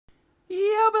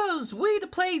heroes,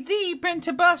 WII2PLAY the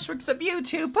Printed Bushwicks of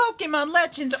YouTube, Pokemon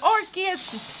Legends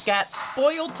Arceus got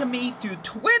spoiled to me through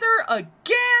Twitter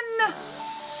again.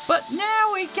 But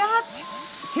now we got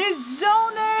his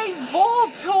Zone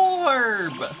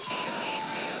Voltorb.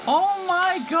 Oh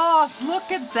my gosh,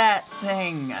 look at that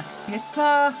thing. It's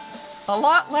a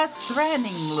lot less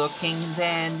threatening looking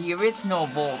than the original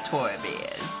Voltorb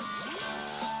is.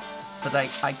 But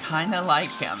I kinda like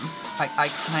him. I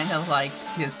kinda like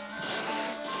just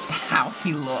how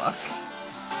he looks.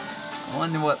 I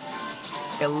wonder what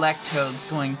Electrode's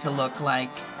going to look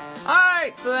like.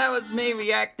 Alright, so that was me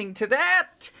reacting to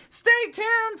that. Stay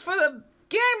tuned for the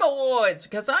Game Awards,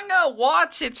 because I'm gonna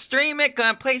watch it, stream it,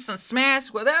 gonna play some Smash,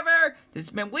 whatever. This has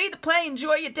been WII2PLAY.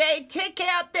 Enjoy your day. Take care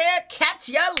out there. Catch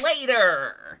ya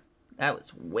later. That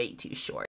was way too short.